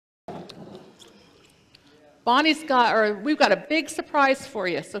we've got a big surprise for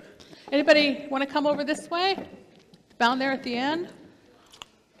you. So anybody want to come over this way? Down there at the end?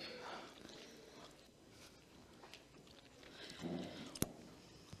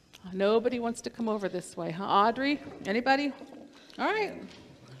 Nobody wants to come over this way, huh? Audrey? Anybody? All right.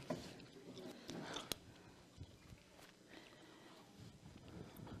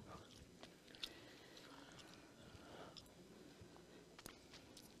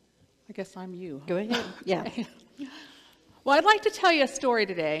 I guess I'm you. Go ahead. Yeah. Well, I'd like to tell you a story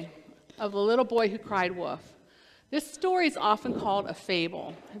today of the little boy who cried wolf. This story is often called a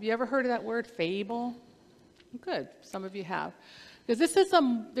fable. Have you ever heard of that word, fable? Good. Some of you have. Because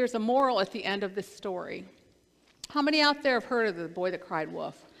there's a moral at the end of this story. How many out there have heard of the boy that cried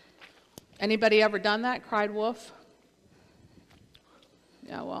wolf? Anybody ever done that, cried wolf?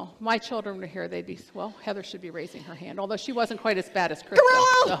 Yeah, well, my children were here. Heather should be raising her hand, although she wasn't quite as bad as Krista.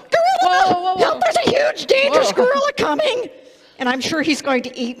 Gorilla! So. Gorilla! Whoa, whoa, whoa. Help, there's a huge, dangerous gorilla coming! And I'm sure he's going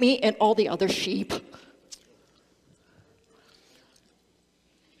to eat me and all the other sheep.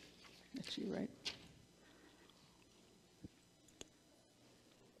 That's you, right?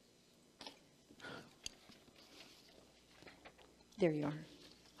 There you are.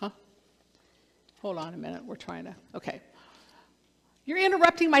 Huh? Hold on a minute. We're trying to... Okay. You're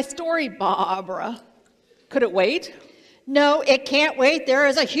interrupting my story, Barbara. Could it wait? No, it can't wait. There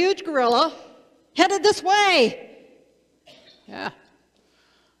is a huge gorilla headed this way. Yeah.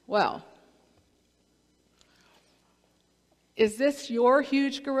 Well, is this your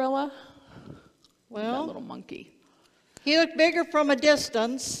huge gorilla? Well, that little monkey. He looked bigger from a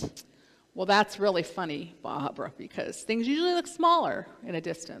distance. Well, that's really funny, Barbara, because things usually look smaller in a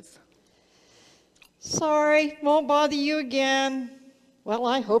distance. Sorry, won't bother you again. Well,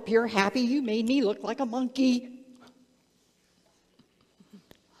 I hope you're happy you made me look like a monkey.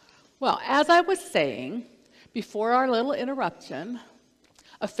 Well, as I was saying before our little interruption,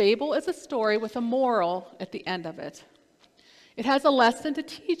 a fable is a story with a moral at the end of it. It has a lesson to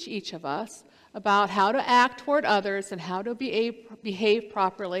teach each of us about how to act toward others and how to behave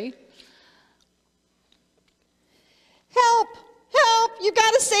properly. Help! Help! You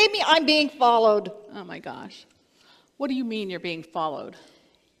gotta save me! I'm being followed. Oh my gosh. What do you mean you're being followed?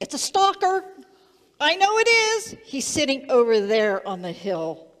 It's a stalker. I know it is. He's sitting over there on the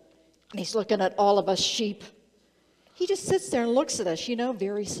hill, and he's looking at all of us sheep. He just sits there and looks at us,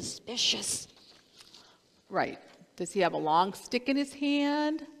 very suspicious. Right. Does he have a long stick in his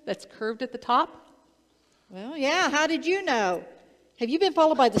hand that's curved at the top? Well, yeah. How did you know? Have you been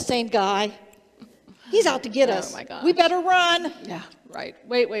followed by the same guy? He's out to get us. Oh my gosh. We better run. Yeah, right.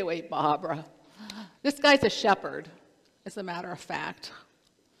 Wait, Barbara. This guy's a shepherd, as a matter of fact.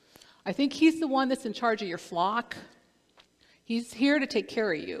 I think he's the one that's in charge of your flock. He's here to take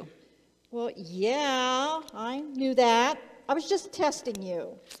care of you. Well, yeah, I knew that. I was just testing you.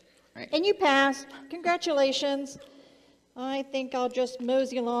 Right. And you passed. Congratulations. I think I'll just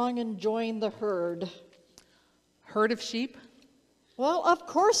mosey along and join the herd. Herd of sheep? Well, of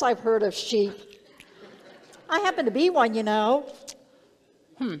course I've heard of sheep. I happen to be one,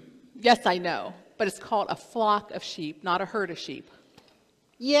 Yes, I know. But it's called a flock of sheep, not a herd of sheep.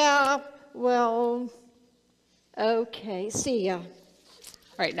 Yeah, well, okay, see ya. All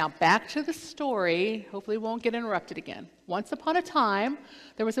right, now back to the story. Hopefully we won't get interrupted again. Once upon a time,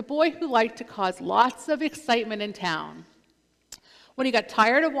 there was a boy who liked to cause lots of excitement in town. When he got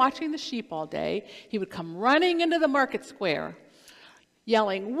tired of watching the sheep all day, he would come running into the market square,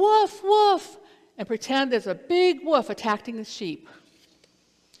 yelling, "Woof, woof," and pretend there's a big wolf attacking the sheep.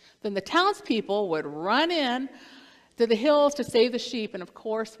 Then the townspeople would run in to the hills to save the sheep, and of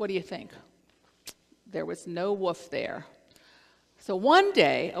course, what do you think? There was no wolf there. So one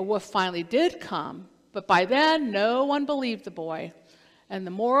day, a wolf finally did come, but by then, no one believed the boy. And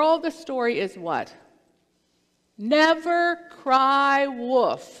the moral of the story is what? Never cry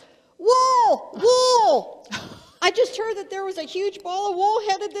wolf. Wool! Wool! I just heard that there was a huge ball of wool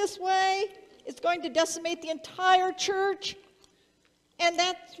headed this way. It's going to decimate the entire church. And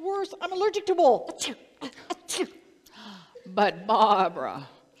that's worse. I'm allergic to wool. But Barbara,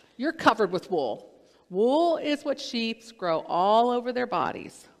 you're covered with wool. Wool is what sheep grow all over their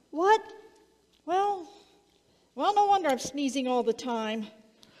bodies. What? Well, no wonder I'm sneezing all the time.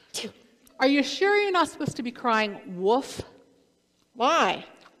 Are you sure you're not supposed to be crying woof? Why?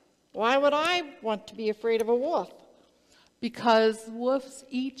 Why would I want to be afraid of a wolf? Because wolves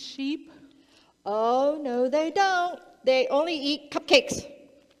eat sheep? Oh, no, they don't. They only eat cupcakes.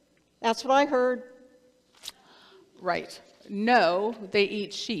 That's what I heard. Right. No, they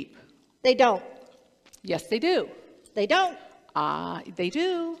eat sheep. They don't. Yes, they do. They don't. They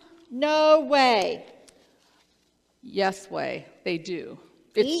do. No way. Yes, Way, they do.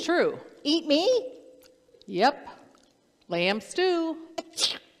 It's true. Eat me? Yep. Lamb stew.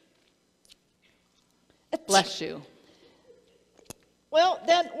 Bless you. Well,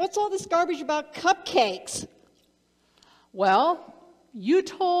 then what's all this garbage about cupcakes? Well, you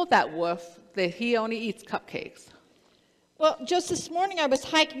told that wolf that he only eats cupcakes. Well, just this morning I was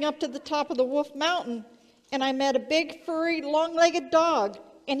hiking up to the top of the Wolf Mountain, and I met a big, furry, long-legged dog,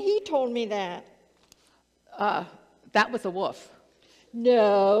 and he told me that. That was a wolf.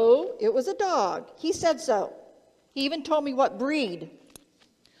 No, it was a dog. He said so. He even told me what breed.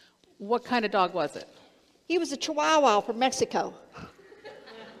 What kind of dog was it? He was a Chihuahua from Mexico.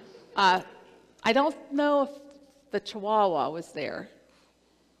 I don't know if the Chihuahua was there.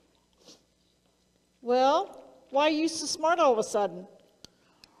 Well, why are you so smart all of a sudden?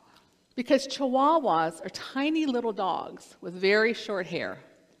 Because Chihuahuas are tiny little dogs with very short hair.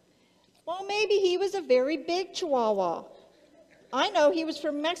 Well, maybe he was a very big Chihuahua. I know he was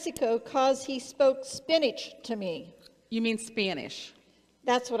from Mexico because he spoke spinach to me. You mean Spanish?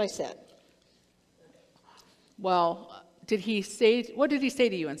 That's what I said. Well, what did he say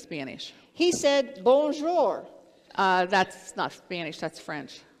to you in Spanish? He said, bonjour. That's not Spanish, that's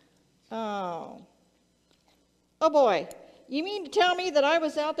French. Oh. Oh boy. You mean to tell me that I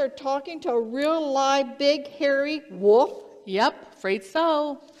was out there talking to a real live big hairy wolf? Yep, afraid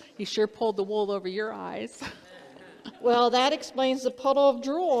so. He sure pulled the wool over your eyes. Well, that explains the puddle of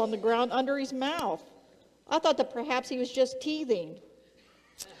drool on the ground under his mouth. I thought that perhaps he was just teething.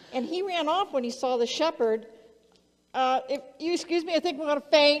 And he ran off when he saw the shepherd. If you excuse me, I think I'm going to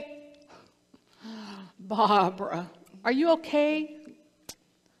faint. Barbara, are you okay?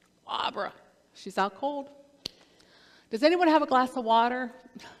 Barbara, she's out cold. Does anyone have a glass of water?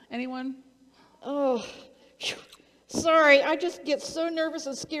 Anyone? Oh, phew. Sorry, I just get so nervous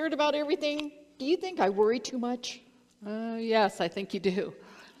and scared about everything. Do you think I worry too much? Yes, I think you do.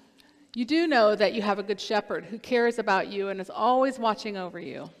 You do know that you have a good shepherd who cares about you and is always watching over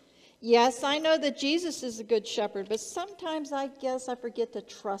you. Yes, I know that Jesus is a good shepherd, but sometimes I guess I forget to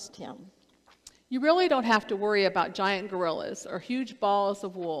trust him. You really don't have to worry about giant gorillas or huge balls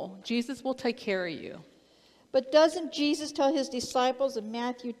of wool. Jesus will take care of you. But doesn't Jesus tell his disciples in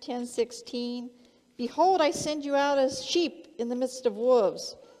Matthew 10:16, "Behold, I send you out as sheep in the midst of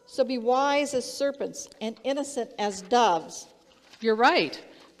wolves. So be wise as serpents and innocent as doves." You're right.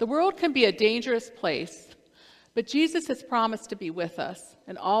 The world can be a dangerous place, but Jesus has promised to be with us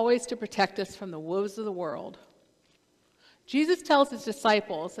and always to protect us from the wolves of the world. Jesus tells his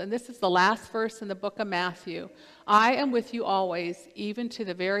disciples, and this is the last verse in the book of Matthew, "I am with you always, even to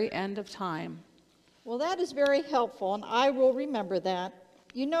the very end of time." Well, that is very helpful, and I will remember that.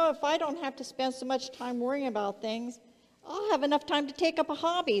 You know, if I don't have to spend so much time worrying about things, I'll have enough time to take up a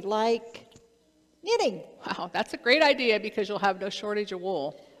hobby like knitting. Wow, that's a great idea because you'll have no shortage of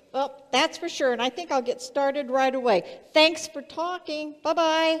wool. Well, that's for sure, and I think I'll get started right away. Thanks for talking.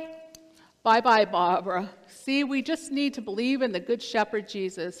 Bye-bye. Bye-bye, Barbara. See, we just need to believe in the Good Shepherd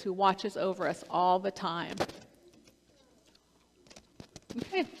Jesus who watches over us all the time.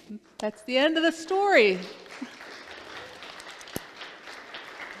 Okay, that's the end of the story.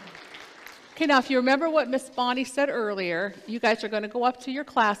 Okay, now if you remember what Miss Bonnie said earlier, you guys are going to go up to your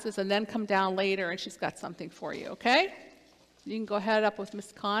classes and then come down later, and she's got something for you, okay? You can go head up with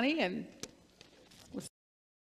Miss Connie and